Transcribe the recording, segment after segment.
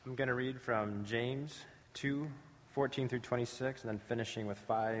I'm going to read from James 2:14 through 26, and then finishing with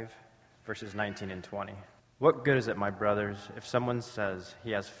 5, verses 19 and 20. What good is it, my brothers, if someone says he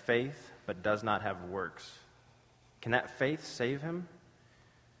has faith but does not have works? Can that faith save him?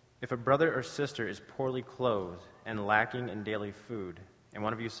 If a brother or sister is poorly clothed and lacking in daily food, and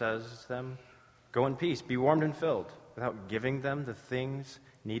one of you says to them, "Go in peace, be warmed and filled," without giving them the things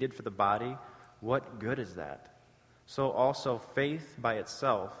needed for the body, what good is that? So also faith by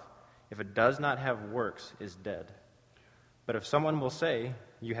itself, if it does not have works, is dead. But if someone will say,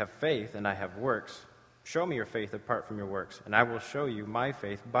 "You have faith and I have works," show me your faith apart from your works, and I will show you my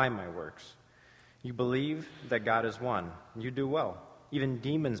faith by my works. You believe that God is one. You do well. Even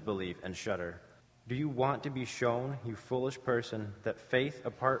demons believe and shudder. Do you want to be shown, you foolish person, that faith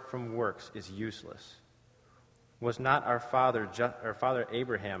apart from works is useless? Was not our father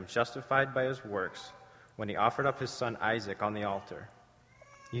Abraham justified by his works when he offered up his son Isaac on the altar?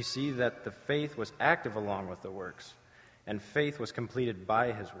 You see that the faith was active along with the works, and faith was completed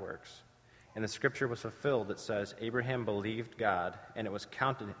by his works. And the scripture was fulfilled that says, Abraham believed God, and it was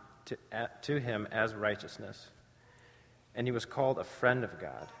counted to him as righteousness. And he was called a friend of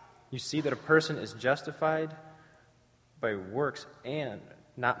God. You see that a person is justified by works and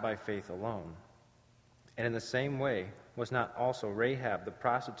not by faith alone. And in the same way, was not also Rahab the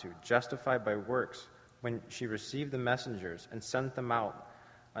prostitute justified by works when she received the messengers and sent them out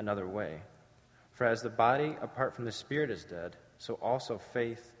another way? For as the body apart from the spirit is dead, so also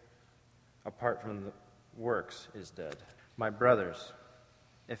faith apart from the works is dead. My brothers,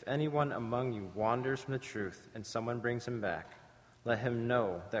 if anyone among you wanders from the truth and someone brings him back, let him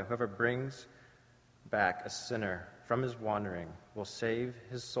know that whoever brings back a sinner from his wandering will save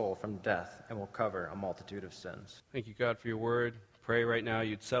his soul from death and will cover a multitude of sins. Thank you, God, for your word. Pray right now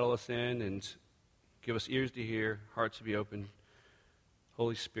you'd settle us in and give us ears to hear, hearts to be open.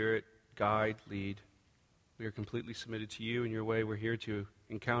 Holy Spirit, guide, lead. We are completely submitted to you and your way. We're here to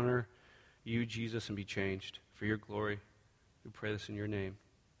encounter you, Jesus, and be changed for your glory. We pray this in your name.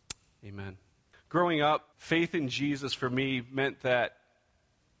 Amen. Growing up, faith in Jesus for me meant that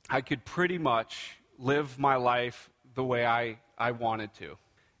I could pretty much live my life the way I wanted to.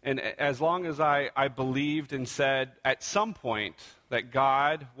 And as long as I believed and said at some point that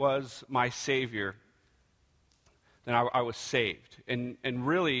God was my Savior, then I was saved. And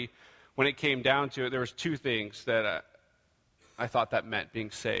really, when it came down to it, there was two things that I thought that meant,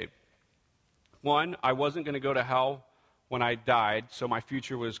 being saved. One, I wasn't going to go to hell when I died, so my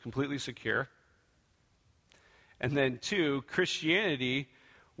future was completely secure. And then two, Christianity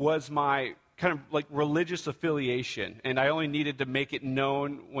was my kind of like religious affiliation, and I only needed to make it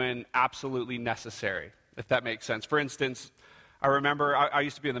known when absolutely necessary, if that makes sense. For instance, I remember I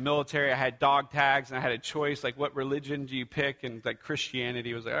used to be in the military. I had dog tags, and I had a choice, like, what religion do you pick? And like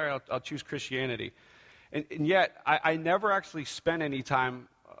Christianity was like, all right, I'll choose Christianity. And yet, I never actually spent any time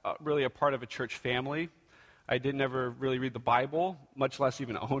really a part of a church family. I didn't ever really read the Bible, much less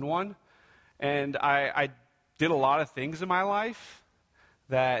even own one. And I did a lot of things in my life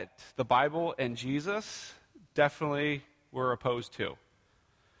that the Bible and Jesus definitely were opposed to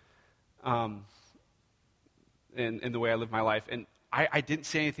in the way I lived my life. And I didn't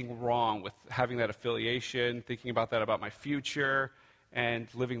see anything wrong with having that affiliation, thinking about that about my future, and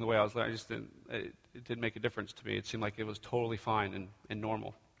living the way I was living. It didn't make a difference to me. It seemed like it was totally fine and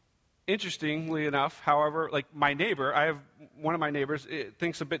normal. Interestingly enough, however, like my neighbor, I have one of my neighbors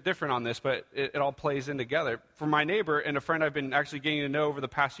thinks a bit different on this, but it all plays in together. For my neighbor and a friend I've been actually getting to know over the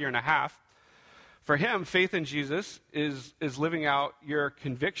past year and a half, for him, faith in Jesus is living out your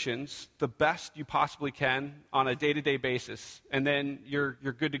convictions the best you possibly can on a day-to-day basis, and then you're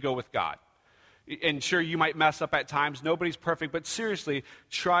good to go with God. And sure, you might mess up at times. Nobody's perfect, but seriously,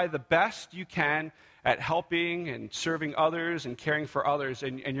 try the best you can at helping and serving others and caring for others,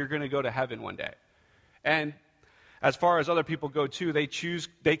 and you're going to go to heaven one day. And as far as other people go too, they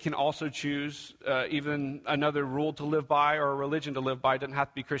can also choose even another rule to live by or a religion to live by. It doesn't have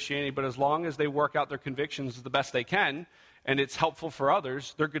to be Christianity, but as long as they work out their convictions the best they can, and it's helpful for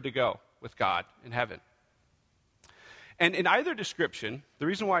others, they're good to go with God in heaven. And in either description, the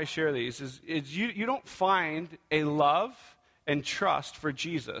reason why I share these is you don't find a love and trust for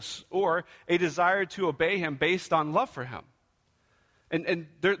Jesus or a desire to obey him based on love for him. And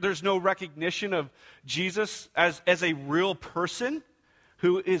there's no recognition of Jesus as a real person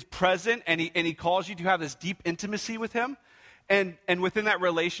who is present, and he calls you to have this deep intimacy with him. And within that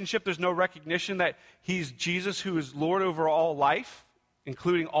relationship, there's no recognition that he's Jesus who is Lord over all life,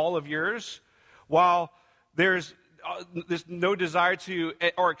 including all of yours, while there's there's no desire to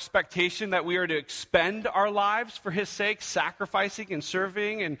or expectation that we are to expend our lives for his sake, sacrificing and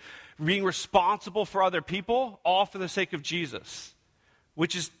serving and being responsible for other people, all for the sake of Jesus,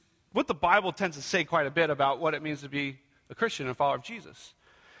 which is what the Bible tends to say quite a bit about what it means to be a Christian and a follower of Jesus.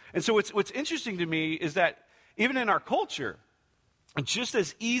 And so what's interesting to me is that even in our culture, it's just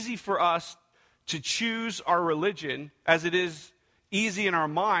as easy for us to choose our religion as it is easy in our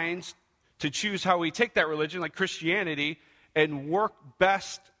minds to choose how we take that religion, like Christianity, and work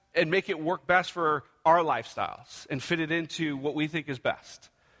best and make it work best for our lifestyles and fit it into what we think is best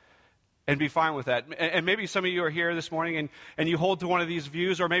and be fine with that. And maybe some of you are here this morning and you hold to one of these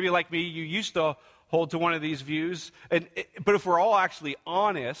views, or maybe like me, you used to hold to one of these views. But if we're all actually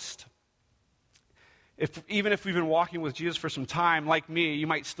honest, even if we've been walking with Jesus for some time, like me, you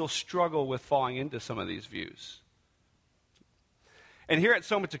might still struggle with falling into some of these views. And here at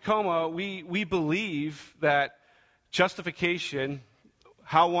Soma Tacoma, we believe that justification,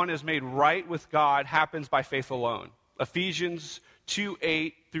 how one is made right with God, happens by faith alone. Ephesians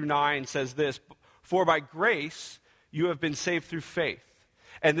 2:8-9 says this, "For by grace you have been saved through faith.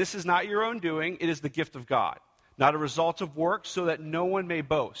 And this is not your own doing, it is the gift of God, not a result of works, so that no one may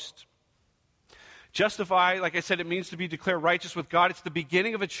boast." Justify, like I said, it means to be declared righteous with God. It's the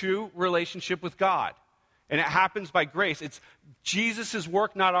beginning of a true relationship with God. And it happens by grace. It's Jesus'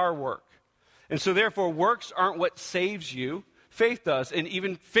 work, not our work. And so therefore, works aren't what saves you. Faith does. And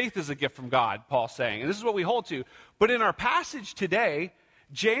even faith is a gift from God, Paul's saying. And this is what we hold to. But in our passage today,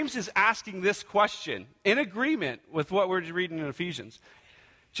 James is asking this question in agreement with what we're reading in Ephesians.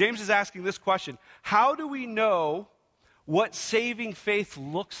 James is asking this question: how do we know what saving faith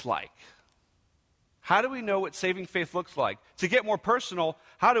looks like? How do we know what saving faith looks like? To get more personal,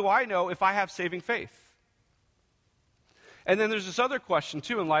 how do I know if I have saving faith? And then there's this other question,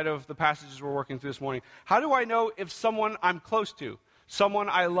 too, in light of the passages we're working through this morning. How do I know if someone I'm close to, someone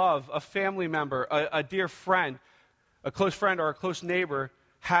I love, a family member, a dear friend, a close friend or a close neighbor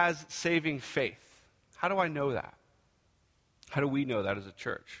has saving faith? How do I know that? How do we know that as a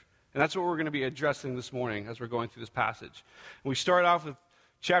church? And that's what we're going to be addressing this morning as we're going through this passage. And we start off with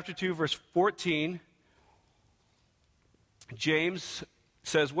chapter 2, verse 14. James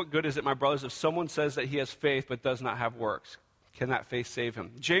says, "What good is it, my brothers, if someone says that he has faith but does not have works? Can that faith save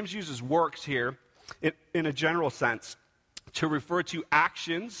him?" James uses works here in a general sense to refer to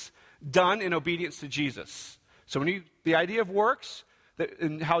actions done in obedience to Jesus. So the idea of works,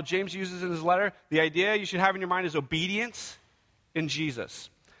 and how James uses in his letter, the idea you should have in your mind is obedience in Jesus.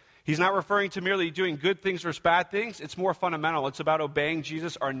 He's not referring to merely doing good things versus bad things. It's more fundamental. It's about obeying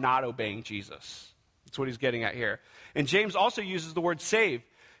Jesus or not obeying Jesus. That's what he's getting at here. And James also uses the word save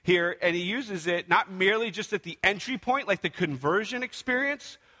here, and he uses it not merely just at the entry point, like the conversion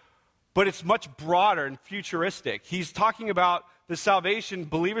experience, but it's much broader and futuristic. He's talking about the salvation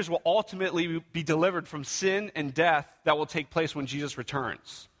believers will ultimately be delivered from sin and death that will take place when Jesus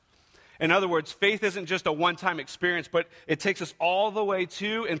returns. In other words, faith isn't just a one-time experience, but it takes us all the way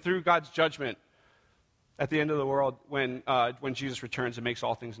to and through God's judgment at the end of the world when Jesus returns and makes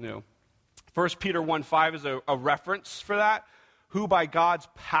all things new. 1 Peter 1:5 is a reference for that. Who by God's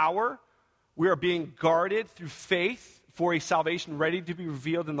power, we are being guarded through faith for a salvation ready to be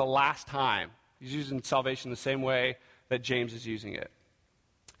revealed in the last time. He's using salvation the same way that James is using it.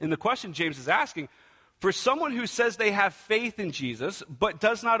 And the question James is asking, for someone who says they have faith in Jesus but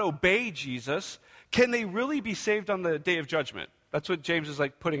does not obey Jesus, can they really be saved on the day of judgment? That's what James is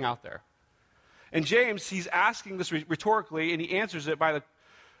like putting out there. And James, he's asking this rhetorically, and he answers it by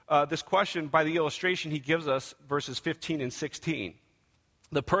this question by the illustration he gives us, verses 15 and 16.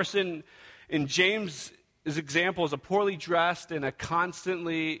 The person in James' example is a poorly dressed and a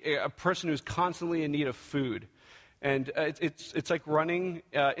person who's constantly in need of food. And it's like running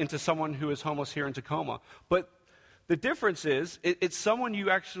into someone who is homeless here in Tacoma. But the difference is, it's someone you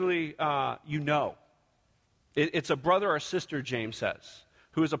actually, know. It's a brother or sister, James says,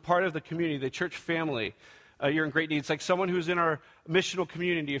 who is a part of the community, the church family. You're in great need. It's like someone who's in our missional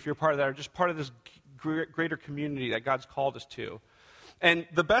community, if you're part of that, or just part of this greater community that God's called us to. And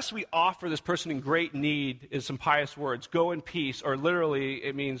the best we offer this person in great need is some pious words. Go in peace, or literally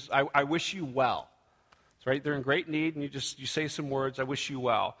it means, I wish you well. That's right? They're in great need, and you say some words, I wish you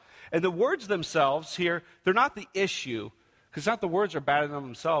well. And the words themselves here, they're not the issue, because not the words are bad in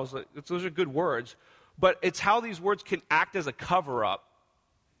themselves. Those are good words. But it's how these words can act as a cover-up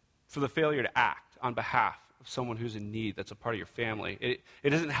for the failure to act on behalf of someone who's in need that's a part of your family.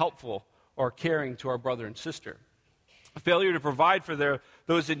 It isn't helpful or caring to our brother and sister. A failure to provide for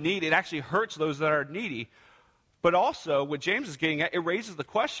those in need, it actually hurts those that are needy. But also, what James is getting at, it raises the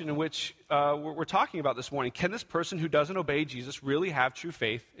question in which we're talking about this morning. Can this person who doesn't obey Jesus really have true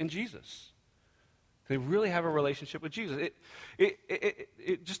faith in Jesus? Can they really have a relationship with Jesus?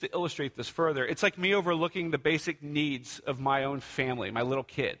 Just to illustrate this further, it's like me overlooking the basic needs of my own family, my little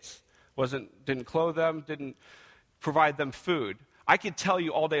kids. Didn't clothe them, didn't provide them food. I could tell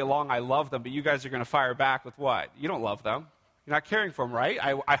you all day long I love them, but you guys are going to fire back with what? You don't love them. You're not caring for them, right?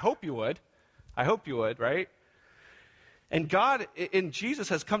 I hope you would. I hope you would, right? And God, in Jesus,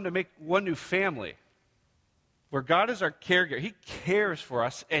 has come to make one new family, where God is our caregiver. He cares for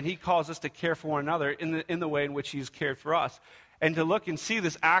us, and he calls us to care for one another in the way in which he's cared for us. And to look and see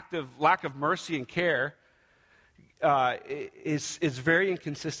this act of lack of mercy and care is very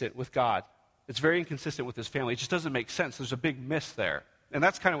inconsistent with God. It's very inconsistent with his family. It just doesn't make sense. There's a big miss there. And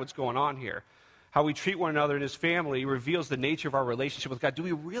that's kind of what's going on here. How we treat one another in his family reveals the nature of our relationship with God. Do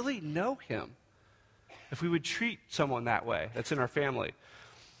we really know him? If we would treat someone that way, that's in our family.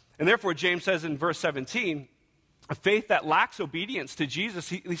 And therefore, James says in verse 17, a faith that lacks obedience to Jesus,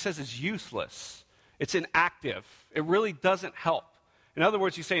 he says, is useless. It's inactive. It really doesn't help. In other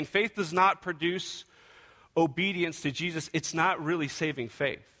words, he's saying faith does not produce obedience to Jesus. It's not really saving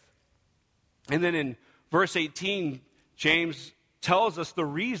faith. And then in verse 18, James tells us the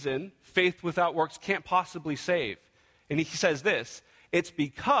reason faith without works can't possibly save. And he says this, it's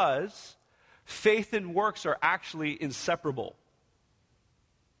because faith and works are actually inseparable.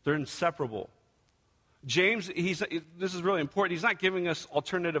 They're inseparable. James, this is really important. He's not giving us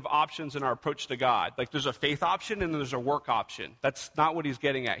alternative options in our approach to God. Like there's a faith option and there's a work option. That's not what he's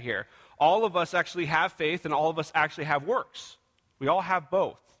getting at here. All of us actually have faith and all of us actually have works. We all have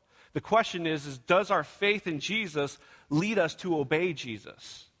both. The question is does our faith in Jesus lead us to obey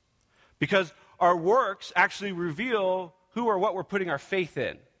Jesus? Because our works actually reveal who or what we're putting our faith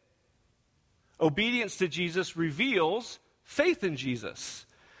in. Obedience to Jesus reveals faith in Jesus.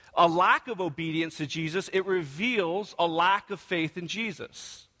 A lack of obedience to Jesus, it reveals a lack of faith in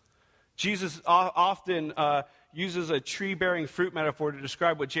Jesus. Jesus often uses a tree-bearing fruit metaphor to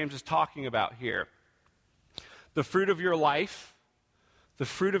describe what James is talking about here. The fruit of your life,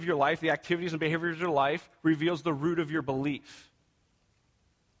 the activities and behaviors of your life, reveals the root of your belief.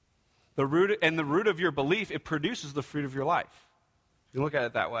 The root of your belief, it produces the fruit of your life. You can look at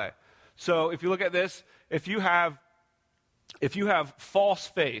it that way. So if you look at this, if you have false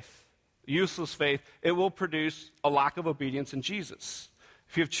faith, useless faith, it will produce a lack of obedience in Jesus.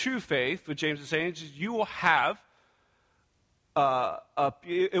 If you have true faith, what James is saying is you will have,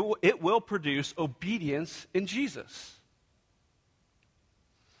 it will produce obedience in Jesus.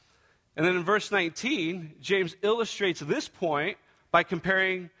 And then in verse 19, James illustrates this point by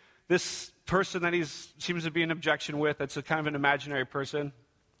comparing this person that he seems to be in objection with, that's a kind of an imaginary person,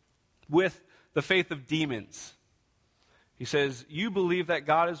 with the faith of demons. He says, you believe that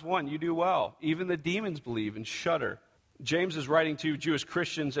God is one. You do well. Even the demons believe and shudder. James is writing to Jewish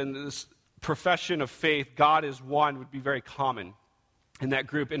Christians, and this profession of faith, God is one, would be very common in that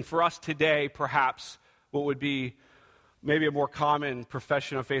group. And for us today, perhaps what would be maybe a more common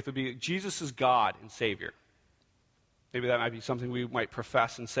profession of faith would be Jesus is God and Savior. Maybe that might be something we might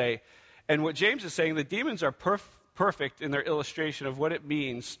profess and say. And what James is saying, the demons are perfect in their illustration of what it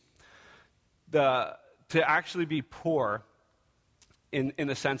means to actually be poor in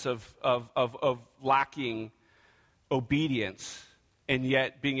the sense of lacking obedience and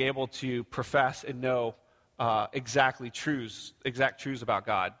yet being able to profess and know exact truths about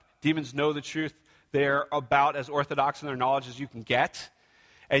God. Demons know the truth. They're about as orthodox in their knowledge as you can get,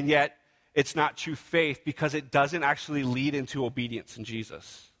 and yet it's not true faith because it doesn't actually lead into obedience in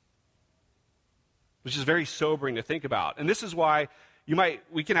Jesus, which is very sobering to think about. And this is why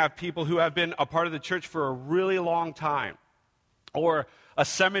we can have people who have been a part of the church for a really long time, or a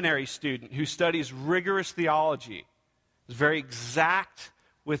seminary student who studies rigorous theology, is very exact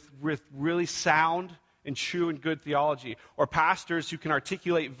with really sound and true and good theology, or pastors who can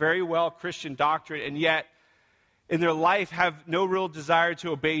articulate very well Christian doctrine and yet in their life have no real desire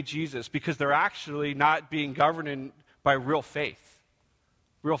to obey Jesus because they're actually not being governed by real faith.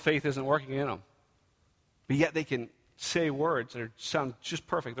 Real faith isn't working in them. But yet they can say words that sound just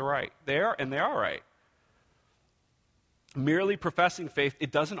perfect. They're right. They are right. Merely professing faith,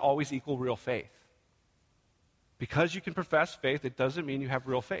 it doesn't always equal real faith. Because you can profess faith, it doesn't mean you have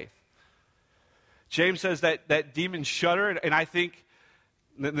real faith. James says that demons shudder, and I think,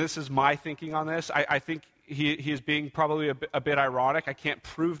 and this is my thinking on this, I think he is being probably a bit ironic. I can't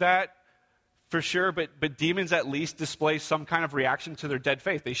prove that for sure, but demons at least display some kind of reaction to their dead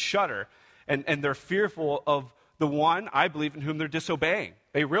faith. They shudder, and they're fearful of the one, I believe, in whom they're disobeying.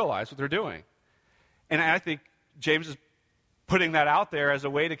 They realize what they're doing. And I think James is putting that out there as a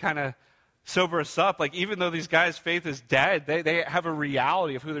way to kind of sober us up. Like, even though these guys' faith is dead, they have a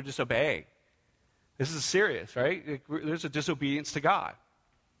reality of who they're disobeying. This is serious, right? There's a disobedience to God.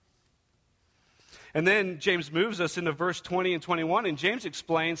 And then James moves us into verse 20 and 21, and James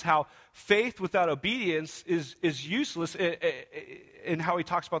explains how faith without obedience is useless in how he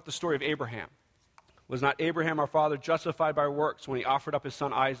talks about the story of Abraham. Was not Abraham our father justified by works when he offered up his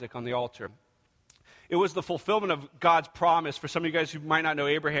son Isaac on the altar? It was the fulfillment of God's promise, for some of you guys who might not know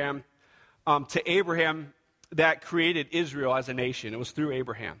Abraham, to Abraham that created Israel as a nation. It was through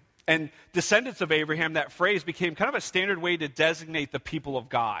Abraham. And descendants of Abraham, that phrase became kind of a standard way to designate the people of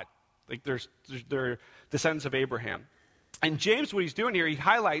God. Like they're descendants of Abraham. And James, what he's doing here, he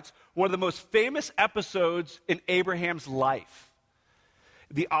highlights one of the most famous episodes in Abraham's life.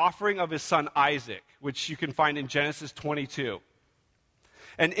 The offering of his son Isaac, which you can find in Genesis 22.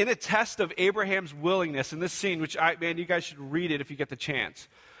 And in a test of Abraham's willingness, in this scene, which, you guys should read it if you get the chance.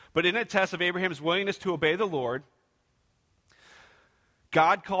 But in a test of Abraham's willingness to obey the Lord,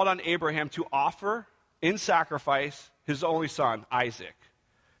 God called on Abraham to offer in sacrifice his only son, Isaac,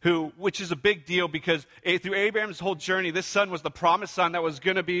 which is a big deal because through Abraham's whole journey, this son was the promised son that was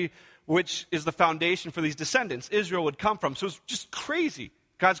going to be, which is the foundation for these descendants Israel would come from. So it's just crazy.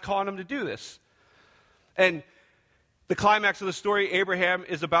 God's calling him to do this. And the climax of the story, Abraham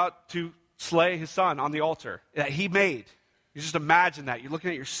is about to slay his son on the altar that he made. You just imagine that. You're looking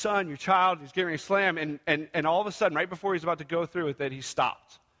at your son, your child, he's getting ready to slay him, and all of a sudden, right before he's about to go through with it, he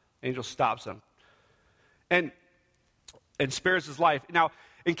stopped. The angel stops him and spares his life. Now,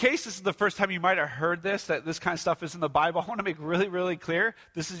 in case this is the first time you might have heard this, that this kind of stuff is in the Bible, I want to make really, really clear,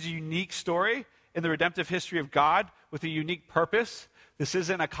 this is a unique story in the redemptive history of God with a unique purpose. This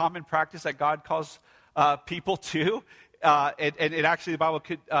isn't a common practice that God calls people to. And it actually, the Bible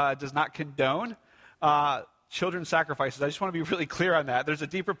does not condone children's sacrifices. I just want to be really clear on that. There's a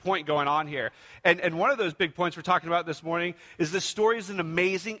deeper point going on here. And one of those big points we're talking about this morning is this story is an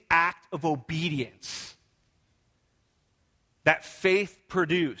amazing act of obedience that faith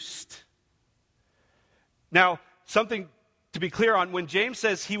produced. Now, something to be clear on, when James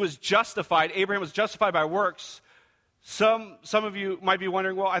says he was justified, Abraham was justified by works, some of you might be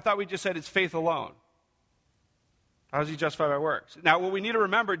wondering, well, I thought we just said it's faith alone. How is he justified by works? Now, what we need to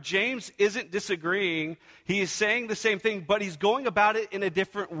remember, James isn't disagreeing. He is saying the same thing, but he's going about it in a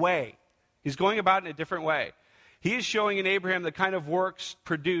different way. He's going about it in a different way. He is showing in Abraham the kind of works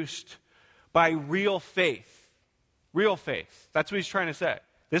produced by real faith. Real faith. That's what he's trying to say.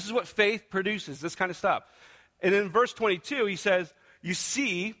 This is what faith produces, this kind of stuff. And in verse 22, he says, you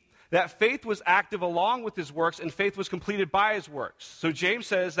see that faith was active along with his works, and faith was completed by his works. So James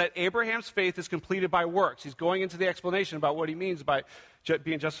says that Abraham's faith is completed by works. He's going into the explanation about what he means by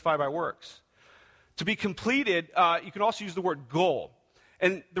being justified by works. To be completed, you can also use the word goal.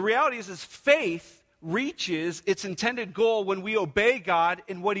 And the reality is faith reaches its intended goal when we obey God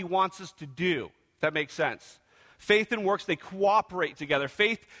in what he wants us to do. If that makes sense. Faith and works, they cooperate together.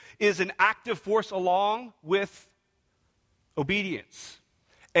 Faith is an active force along with obedience.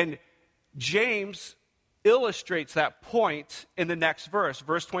 And James illustrates that point in the next verse,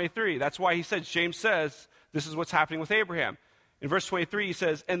 verse 23. That's why James says, this is what's happening with Abraham. In verse 23, he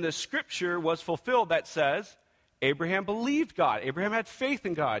says, and the scripture was fulfilled that says, Abraham believed God. Abraham had faith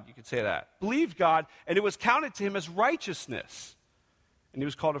in God, you could say that. Believed God, and it was counted to him as righteousness. And he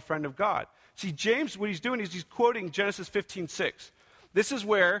was called a friend of God. See, James, what he's doing is he's quoting Genesis 15:6. This is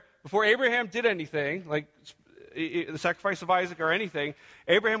where, before Abraham did anything, like the sacrifice of Isaac or anything,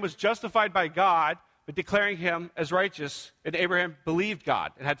 Abraham was justified by God, but declaring him as righteous, and Abraham believed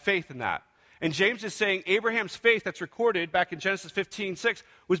God and had faith in that. And James is saying Abraham's faith that's recorded back in Genesis 15:6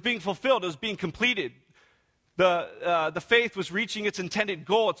 was being fulfilled, it was being completed. The faith was reaching its intended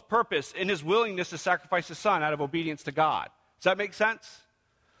goal, its purpose, in his willingness to sacrifice his son out of obedience to God. Does that make sense?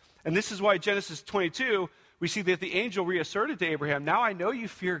 And this is why Genesis 22, we see that the angel reasserted to Abraham, now I know you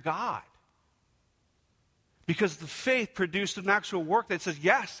fear God. Because the faith produced an actual work that says,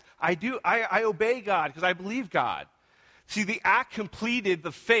 yes, I do. I obey God because I believe God. See, the act completed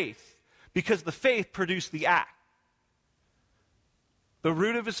the faith because the faith produced the act. The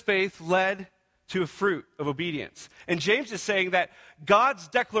root of his faith led to a fruit of obedience. And James is saying that God's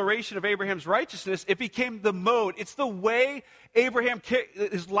declaration of Abraham's righteousness, it became the mode. It's the way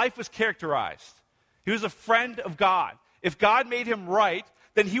his life was characterized. He was a friend of God. If God made him right,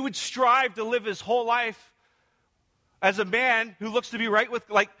 then he would strive to live his whole life as a man who looks to be right with,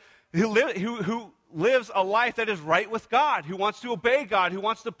 who lives a life that is right with God, who wants to obey God, who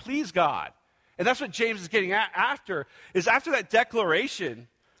wants to please God. And that's what James is getting after, is after that declaration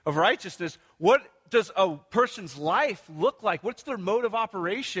of righteousness, what does a person's life look like? What's their mode of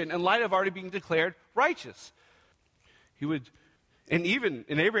operation in light of already being declared righteous? And even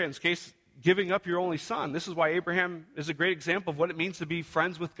in Abraham's case, giving up your only son. This is why Abraham is a great example of what it means to be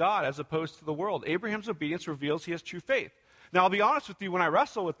friends with God as opposed to the world. Abraham's obedience reveals he has true faith. Now, I'll be honest with you, when I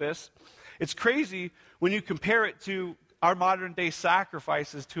wrestle with this, it's crazy when you compare it to our modern day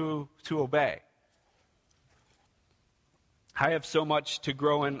sacrifices to obey. I have so much to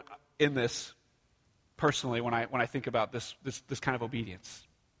grow in this personally when I think about this kind of obedience.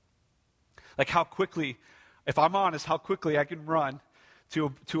 Like how quickly, if I'm honest, how quickly I can run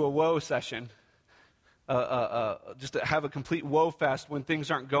to a woe session, just to have a complete woe fest when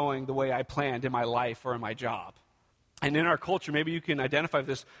things aren't going the way I planned in my life or in my job. And in our culture, maybe you can identify with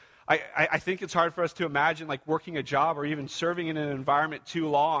this. I think it's hard for us to imagine like working a job or even serving in an environment too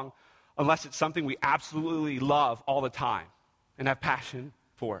long unless it's something we absolutely love all the time and have passion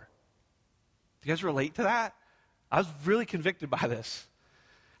for. Do you guys relate to that? I was really convicted by this.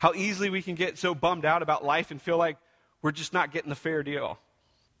 How easily we can get so bummed out about life and feel like we're just not getting the fair deal.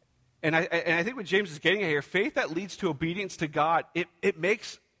 And I think what James is getting at here, faith that leads to obedience to God, it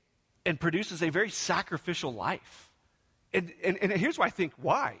makes and produces a very sacrificial life. And here's why I think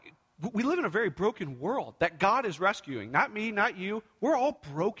why. We live in a very broken world that God is rescuing. Not me, not you. We're all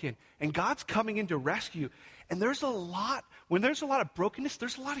broken. And God's coming in to rescue. And when there's a lot of brokenness,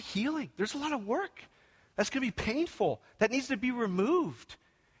 there's a lot of healing. There's a lot of work that's going to be painful, that needs to be removed.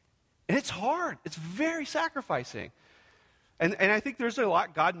 And it's hard. It's very sacrificing. And I think there's a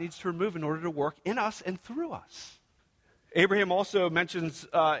lot God needs to remove in order to work in us and through us. Abraham also mentions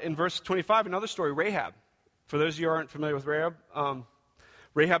in verse 25 another story, Rahab. For those of you who aren't familiar with Rahab,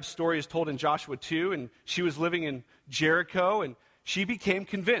 Rahab's story is told in Joshua 2, and she was living in Jericho, and she became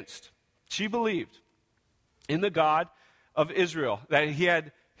convinced. She believed in the God of Israel, that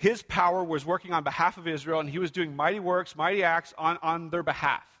his power was working on behalf of Israel, and he was doing mighty works, mighty acts on their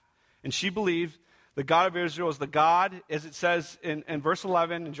behalf. And she believed the God of Israel is the God, as it says in verse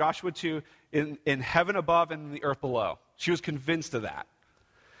 11 in Joshua 2, in heaven above and in the earth below. She was convinced of that.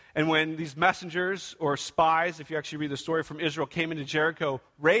 And when these messengers or spies, if you actually read the story from Israel, came into Jericho,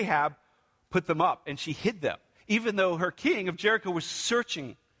 Rahab put them up and she hid them, even though her king of Jericho was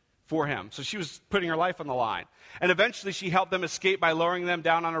searching for him. So she was putting her life on the line. And eventually she helped them escape by lowering them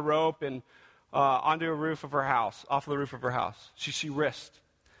down on a rope and onto a roof of her house, off of the roof of her house. She risked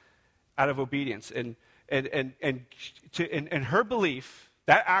out of obedience. And her belief,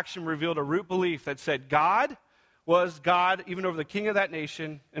 that action revealed a root belief that said God was God even over the king of that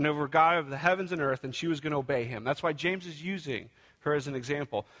nation and over God of the heavens and earth, and she was going to obey him. That's why James is using her as an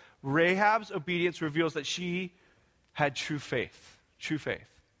example. Rahab's obedience reveals that she had true faith. True faith.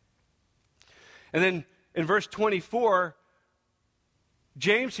 And then in verse 24,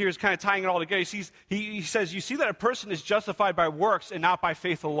 James here is kind of tying it all together. He says, you see that a person is justified by works and not by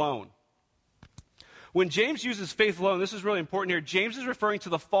faith alone. When James uses faith alone, this is really important here, James is referring to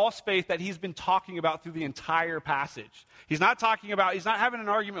the false faith that he's been talking about through the entire passage. He's not having an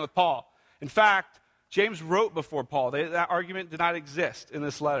argument with Paul. In fact, James wrote before Paul. That argument did not exist in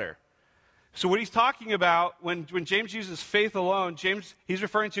this letter. So what he's talking about, when James uses faith alone, he's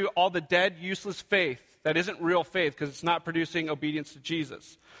referring to all the dead, useless faith that isn't real faith because it's not producing obedience to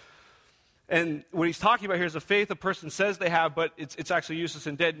Jesus. And what he's talking about here is a faith a person says they have, but it's actually useless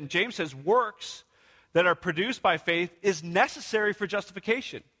and dead. And James says works that are produced by faith is necessary for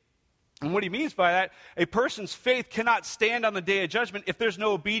justification. And what he means by that, a person's faith cannot stand on the day of judgment if there's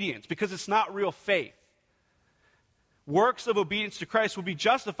no obedience, because it's not real faith. Works of obedience to Christ will be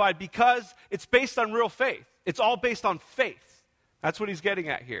justified because it's based on real faith. It's all based on faith. That's what he's getting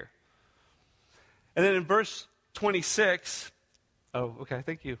at here. And then in verse 26, oh, okay,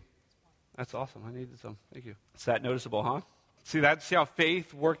 thank you. That's awesome. I needed some. Thank you. It's that noticeable, huh? See how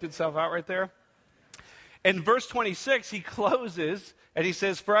faith worked itself out right there? In verse 26, he closes and he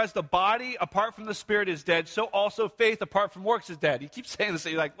says, for as the body apart from the spirit is dead, so also faith apart from works is dead. He keeps saying this,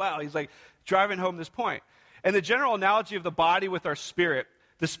 and you're like, wow, he's like driving home this point. And the general analogy of the body with our spirit,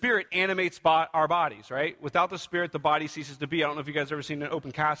 the spirit animates our bodies, right? Without the spirit, the body ceases to be. I don't know if you guys have ever seen an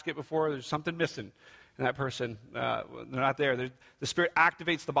open casket before. There's something missing in that person. They're not there. The spirit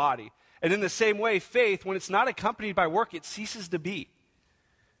activates the body. And in the same way, faith, when it's not accompanied by work, it ceases to be.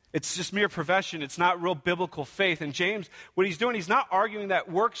 It's just mere profession. It's not real biblical faith. And James, what he's doing, he's not arguing that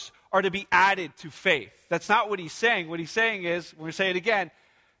works are to be added to faith. That's not what he's saying. What he's saying is, we're going to say it again,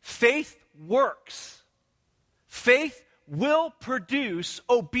 faith works. Faith will produce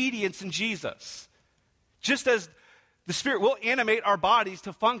obedience in Jesus. Just as the Spirit will animate our bodies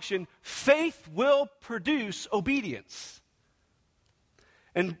to function, faith will produce obedience.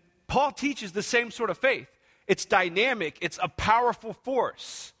 And Paul teaches the same sort of faith. It's dynamic. It's a powerful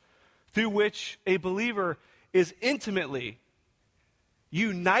force through which a believer is intimately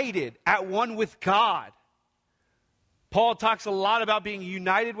united at one with God. Paul talks a lot about being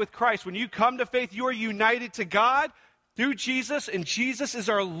united with Christ. When you come to faith, you are united to God through Jesus, and Jesus is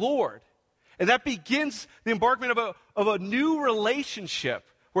our Lord. And that begins the embarkment of a new relationship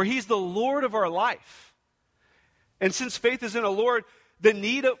where he's the Lord of our life. And since faith is in a Lord, the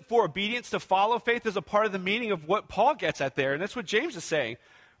need for obedience to follow faith is a part of the meaning of what Paul gets at there. And that's what James is saying.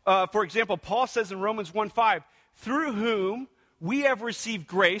 For example, Paul says in Romans 1:5, through whom we have received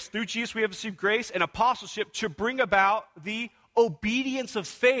grace, through Jesus we have received grace and apostleship to bring about the obedience of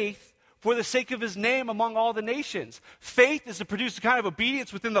faith for the sake of his name among all the nations. Faith is to produce a kind of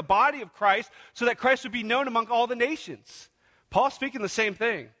obedience within the body of Christ so that Christ would be known among all the nations. Paul's speaking the same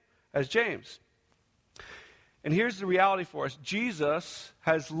thing as James. And here's the reality for us. Jesus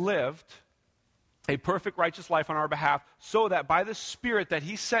has lived a perfect righteous life on our behalf so that by the Spirit that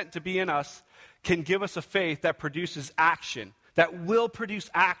he sent to be in us can give us a faith that produces action, that will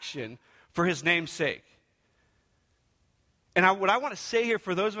produce action for his name's sake. And what I want to say here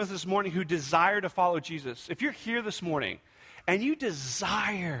for those of us this morning who desire to follow Jesus, if you're here this morning and you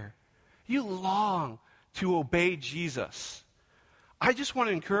desire, you long to obey Jesus, I just want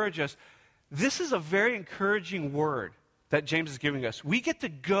to encourage us. This is a very encouraging word that James is giving us. We get to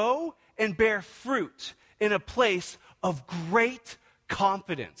go and bear fruit in a place of great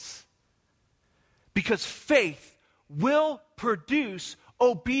confidence because faith will produce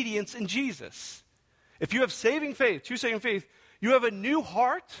obedience in Jesus. If you have saving faith, true saving faith, you have a new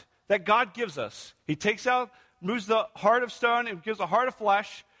heart that God gives us. He takes out, moves the heart of stone and gives a heart of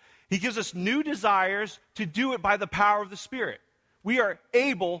flesh. He gives us new desires to do it by the power of the Spirit. We are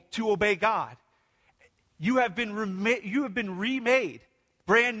able to obey God. You have been remade,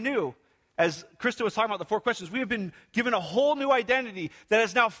 brand new. As Krista was talking about the 4 questions, we have been given a whole new identity that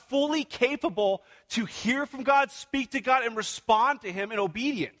is now fully capable to hear from God, speak to God, and respond to him in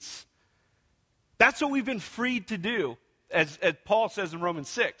obedience. That's what we've been freed to do, as Paul says in Romans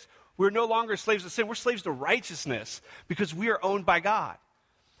 6. We're no longer slaves to sin. We're slaves to righteousness because we are owned by God.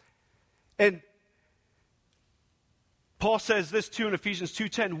 And Paul says this too in Ephesians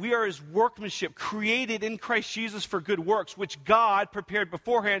 2:10, we are his workmanship, created in Christ Jesus for good works, which God prepared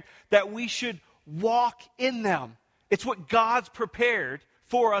beforehand that we should walk in them. It's what God's prepared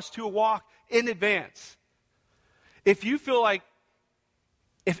for us to walk in advance. If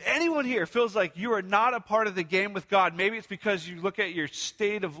anyone here feels like you are not a part of the game with God, maybe it's because you look at your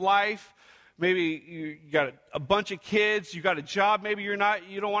state of life, maybe you got a bunch of kids, you got a job maybe you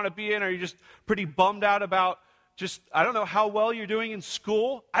don't want to be in, or you're just pretty bummed out about I don't know how well you're doing in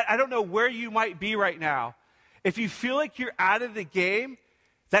school. I don't know where you might be right now. If you feel like you're out of the game,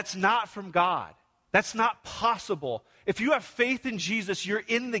 that's not from God. That's not possible. If you have faith in Jesus, you're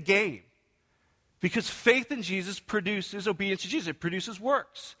in the game. Because faith in Jesus produces obedience to Jesus. It produces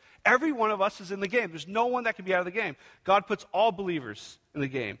works. Every one of us is in the game. There's no one that can be out of the game. God puts all believers in the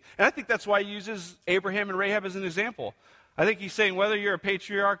game. And I think that's why he uses Abraham and Rahab as an example. I think he's saying whether you're a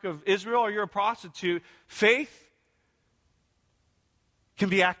patriarch of Israel or you're a prostitute, faith can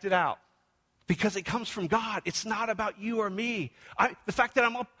be acted out because it comes from God. It's not about you or me. The fact that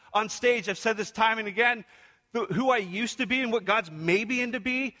I'm up on stage, I've said this time and again, who I used to be and what God's made me into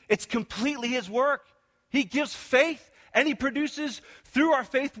be, it's completely his work. He gives faith and he produces through our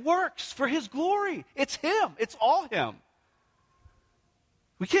faith works for his glory. It's him. It's all him.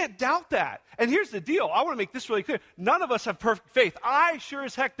 We can't doubt that. And here's the deal. I want to make this really clear. None of us have perfect faith. I sure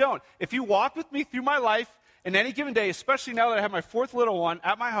as heck don't. If you walk with me through my life in any given day, especially now that I have my 4th little one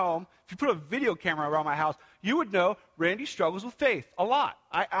at my home, if you put a video camera around my house, you would know Randy struggles with faith a lot.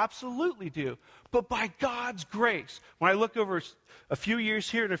 I absolutely do. But by God's grace, when I look over a few years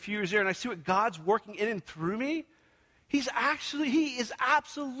here and a few years there and I see what God's working in and through me, he is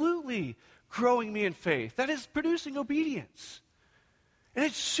absolutely growing me in faith. That is producing obedience. And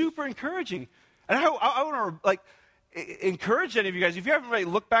it's super encouraging. And I want to encourage any of you guys, if you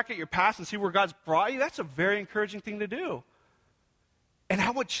haven't looked back at your past and see where God's brought you, that's a very encouraging thing to do. And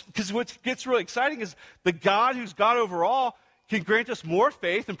because what gets really exciting is the God who's God over all can grant us more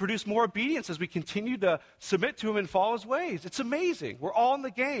faith and produce more obedience as we continue to submit to him and follow his ways. It's amazing. We're all in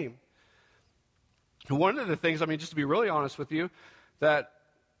the game. And one of the things, just to be really honest with you, that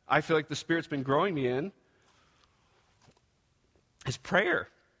I feel like the Spirit's been growing me in is prayer.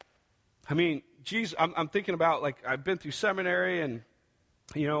 Geez, I'm thinking about, I've been through seminary and,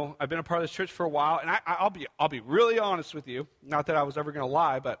 I've been a part of this church for a while, and I'll be really honest with you. Not that I was ever going to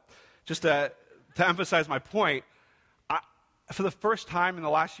lie, but just to emphasize my point, for the first time in the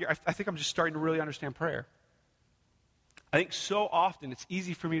last year, I think I'm just starting to really understand prayer. I think so often it's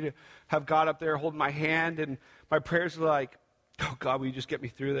easy for me to have God up there holding my hand, and my prayers are like, oh, God, will you just get me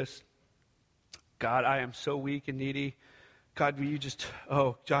through this? God, I am so weak and needy. God, will you just,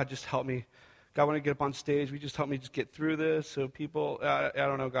 God, just help me. God, when I get up on stage, will you just help me just get through this? So people, I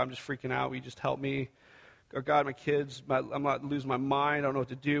don't know, God, I'm just freaking out. Will you just help me? Or God, my kids, I'm not losing my mind. I don't know what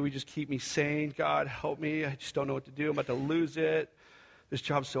to do. Will you just keep me sane? God, help me. I just don't know what to do. I'm about to lose it. This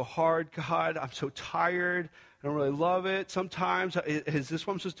job's so hard, God. I'm so tired. I don't really love it. Sometimes, is this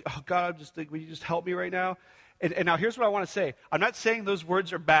what I'm supposed to do? Oh, God, I'm just will you just help me right now? And now here's what I want to say. I'm not saying those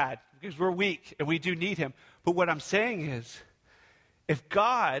words are bad, because we're weak and we do need him. But what I'm saying is, if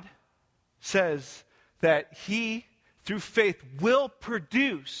God says that he, through faith, will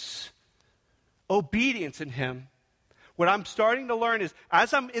produce obedience in him, what I'm starting to learn is,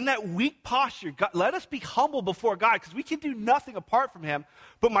 as I'm in that weak posture, God, let us be humble before God, because we can do nothing apart from him.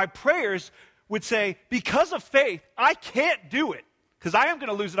 But my prayers would say, because of faith, I can't do it, because I am going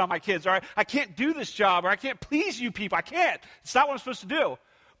to lose it on my kids, or I can't do this job, or I can't please you people. I can't. It's not what I'm supposed to do.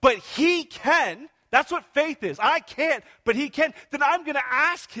 But he can. That's what faith is. I can't, but he can. Then I'm going to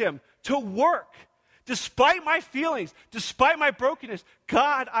ask him to work. Despite my feelings, despite my brokenness,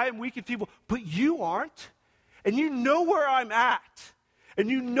 God, I am weak and feeble, but you aren't. And you know where I'm at. And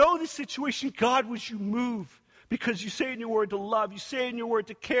you know the situation. God, would you move? Because you say in your word to love. You say in your word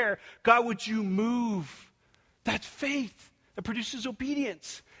to care. God, would you move? That's faith that produces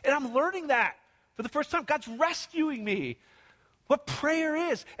obedience. And I'm learning that for the first time. God's rescuing me. What prayer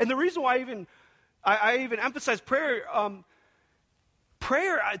is. And the reason why I even emphasize prayer,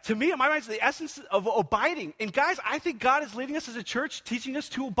 prayer, to me, in my mind, is the essence of abiding. And guys, I think God is leading us as a church, teaching us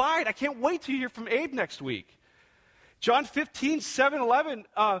to abide. I can't wait to hear from Abe next week. John 15, 7, 11,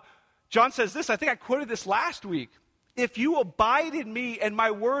 John says this. I think I quoted this last week. If you abide in me and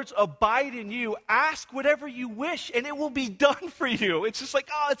my words abide in you, ask whatever you wish and it will be done for you. It's just like,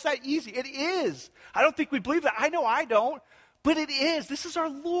 it's that easy. It is. I don't think we believe that. I know I don't. But it is. This is our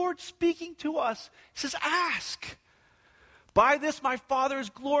Lord speaking to us. He says, ask. By this my Father is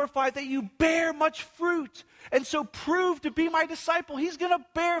glorified, that you bear much fruit, and so prove to be my disciple. He's going to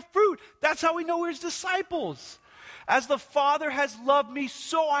bear fruit. That's how we know we're his disciples. As the Father has loved me,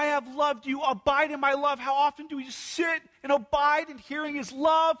 so I have loved you. Abide in my love. How often do we just sit and abide in hearing his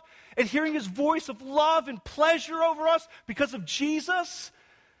love and hearing his voice of love and pleasure over us because of Jesus?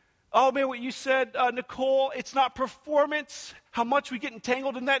 Oh, man, what you said, Nicole, it's not performance, how much we get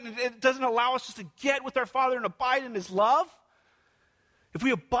entangled in that, and it doesn't allow us just to get with our Father and abide in his love. If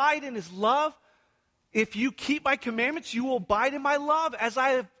we abide in his love, if you keep my commandments, you will abide in my love, as I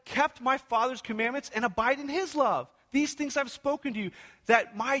have kept my Father's commandments and abide in his love. These things I've spoken to you,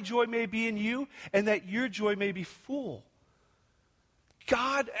 that my joy may be in you and that your joy may be full.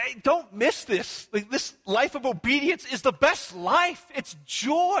 God, don't miss this. This life of obedience is the best life. It's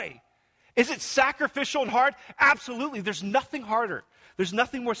joy. Is it sacrificial and hard? Absolutely. There's nothing harder. There's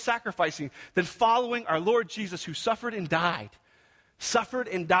nothing more sacrificing than following our Lord Jesus, who suffered and died. Suffered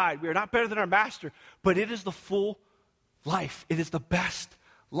and died. We are not better than our master, but it is the full life. It is the best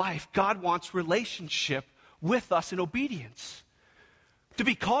life. God wants relationship with us in obedience. To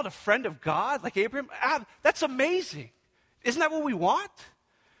be called a friend of God, like Abraham, that's amazing. Isn't that what we want?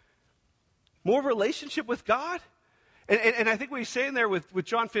 More relationship with God? And I think what he's saying there with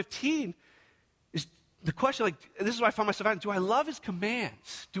John 15 is the question, like, this is why I find myself asking, do I love his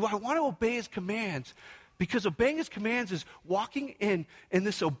commands? Do I want to obey his commands? Because obeying his commands is walking in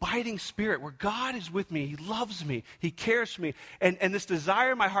this abiding spirit where God is with me. He loves me. He cares for me. And this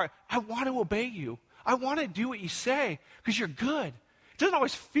desire in my heart, I want to obey you. I want to do what you say because you're good. It doesn't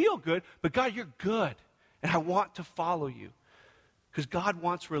always feel good, but God, you're good. And I want to follow you because God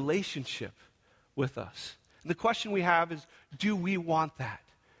wants relationship with us. And the question we have is, do we want that?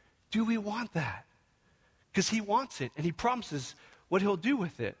 Do we want that? Because he wants it, and he promises what he'll do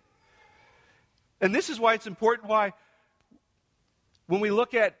with it. And this is why it's important, why when we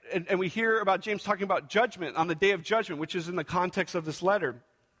look at and we hear about James talking about judgment on the day of judgment, which is in the context of this letter,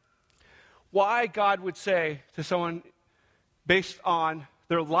 why God would say to someone based on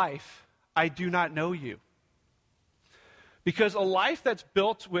their life, I do not know you. Because a life that's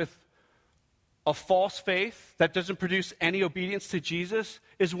built with a false faith that doesn't produce any obedience to Jesus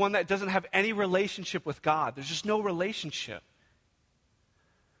is one that doesn't have any relationship with God. There's just no relationship.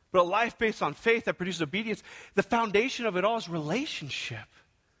 But a life based on faith that produces obedience, the foundation of it all is relationship.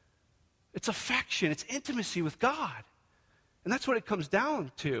 It's affection. It's intimacy with God. And that's what it comes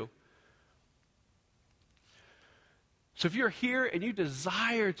down to. So if you're here and you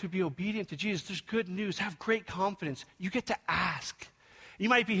desire to be obedient to Jesus, there's good news. Have great confidence. You get to ask. You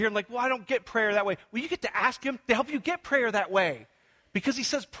might be here and like, well, I don't get prayer that way. Well, you get to ask him to help you get prayer that way. Because he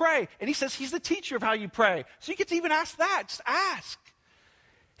says pray, and he says he's the teacher of how you pray. So you get to even ask that. Just ask.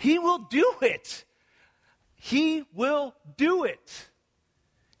 He will do it. He will do it.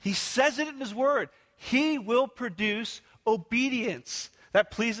 He says it in his word. He will produce obedience that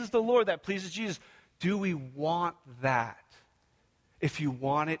pleases the Lord, that pleases Jesus. Do we want that? If you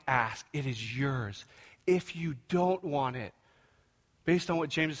want it, ask. It is yours. If you don't want it, based on what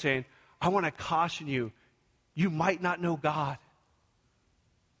James is saying, I want to caution you, you might not know God.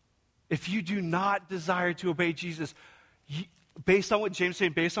 If you do not desire to obey Jesus, based on what James is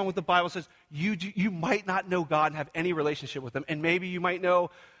saying, based on what the Bible says, you might not know God and have any relationship with him. And maybe you might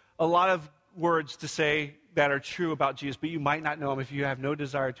know a lot of words to say that are true about Jesus, but you might not know him if you have no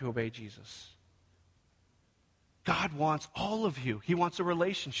desire to obey Jesus. God wants all of you. He wants a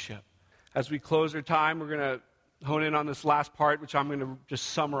relationship. As we close our time, we're going to hone in on this last part, which I'm going to just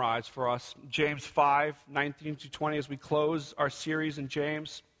summarize for us. James 5:19-20, as we close our series in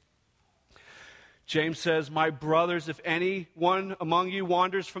James. James says, my brothers, if anyone among you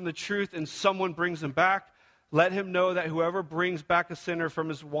wanders from the truth and someone brings him back, let him know that whoever brings back a sinner from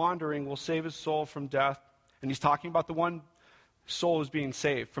his wandering will save his soul from death. And he's talking about the one soul who's being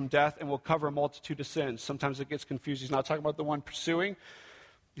saved from death and will cover a multitude of sins. Sometimes it gets confused. He's not talking about the one pursuing.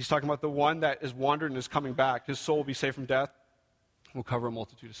 He's talking about the one that is wandering and is coming back. His soul will be saved from death and will cover a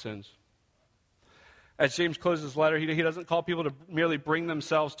multitude of sins. As James closes his letter, he doesn't call people to merely bring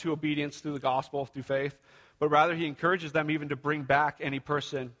themselves to obedience through the gospel, through faith, but rather he encourages them even to bring back any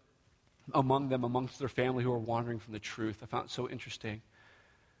person among them, amongst their family who are wandering from the truth. I found it so interesting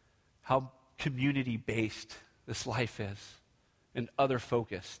how community-based this life is and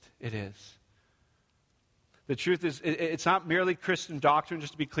other-focused it is. The truth is, it's not merely Christian doctrine,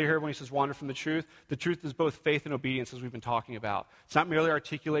 just to be clear here when he says wander from the truth. The truth is both faith and obedience, as we've been talking about. It's not merely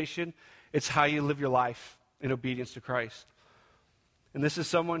articulation, it's how you live your life in obedience to Christ. And this is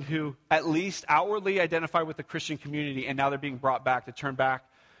someone who at least outwardly identified with the Christian community, and now they're being brought back to turn back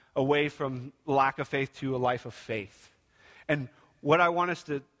away from lack of faith to a life of faith. And what I want us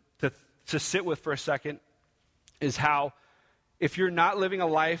to sit with for a second is how, if you're not living a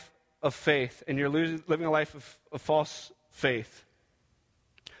life of faith and you're living a life of false faith,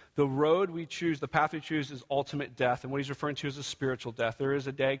 the road we choose, the path we choose is ultimate death. And what he's referring to is a spiritual death. There is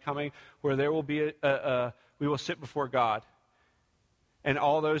a day coming where there will be we will sit before God. And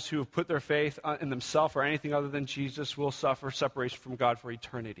all those who have put their faith in themselves or anything other than Jesus will suffer separation from God for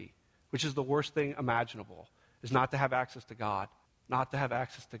eternity, which is the worst thing imaginable, is not to have access to God, not to have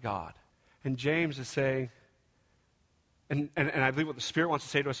access to God. And James is saying, and I believe what the Spirit wants to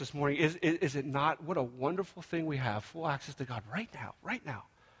say to us this morning, is it not, what a wonderful thing we have, full access to God right now,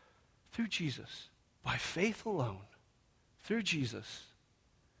 through Jesus, by faith alone, through Jesus.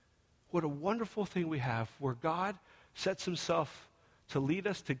 What a wonderful thing we have, where God sets himself to lead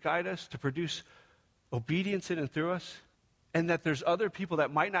us, to guide us, to produce obedience in and through us, and that there's other people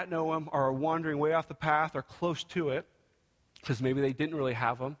that might not know him or are wandering way off the path or close to it, because maybe they didn't really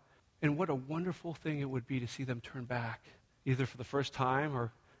have him. And what a wonderful thing it would be to see them turn back, either for the first time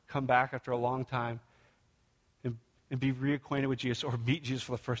or come back after a long time and be reacquainted with Jesus or meet Jesus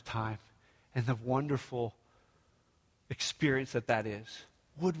for the first time, and the wonderful experience that is.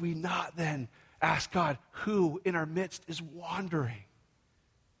 Would we not then ask God, who in our midst is wandering?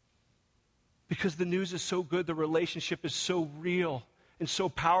 Because the news is so good, the relationship is so real and so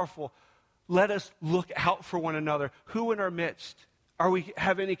powerful. Let us look out for one another. Who in our midst are we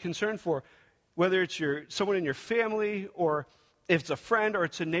have any concern for? Whether it's someone in your family, or if it's a friend, or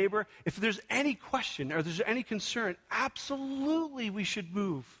it's a neighbor. If there's any question or there's any concern, absolutely we should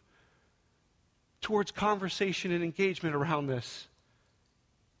move towards conversation and engagement around this.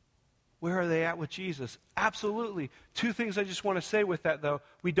 Where are they at with Jesus? Absolutely. Two things I just want to say with that, though.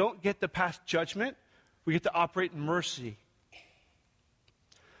 We don't get to pass judgment. We get to operate in mercy.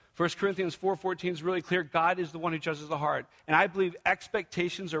 1 Corinthians 4:14 is really clear. God is the one who judges the heart. And I believe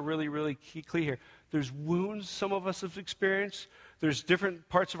expectations are really, really clear here. There's wounds some of us have experienced. There's different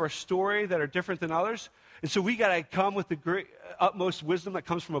parts of our story that are different than others. And so we got to come with the great, utmost wisdom that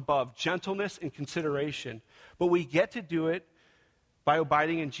comes from above, gentleness and consideration. But we get to do it by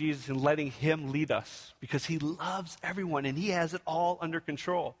abiding in Jesus and letting him lead us, because he loves everyone and he has it all under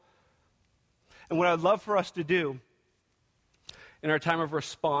control. And what I'd love for us to do in our time of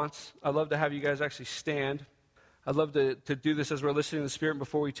response, I'd love to have you guys actually stand. I'd love to do this as we're listening to the Spirit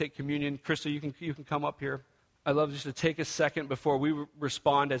before we take communion. Krista, you can come up here. I'd love just to take a second before we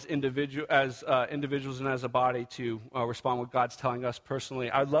respond as individuals and as a body to respond what God's telling us personally.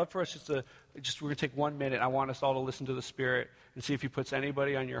 I'd love for us we're going to take 1 minute. I want us all to listen to the Spirit and see if he puts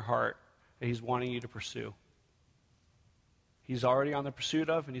anybody on your heart that he's wanting you to pursue. He's already on the pursuit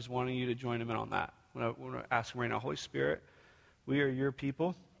of, and he's wanting you to join him in on that. I want to ask him right now, Holy Spirit, we are your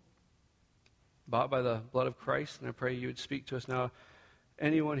people, bought by the blood of Christ, and I pray you would speak to us now.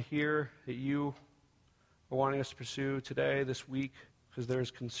 Anyone here that you are wanting us to pursue today, this week, because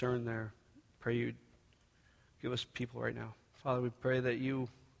there's concern there, pray you'd give us people right now. Father, we pray that you,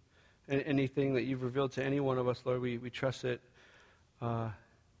 anything that you've revealed to any one of us, Lord, we trust that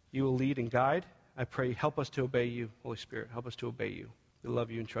you will lead and guide. I pray, help us to obey you, Holy Spirit. Help us to obey you. We love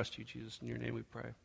you and trust you, Jesus. In your name we pray.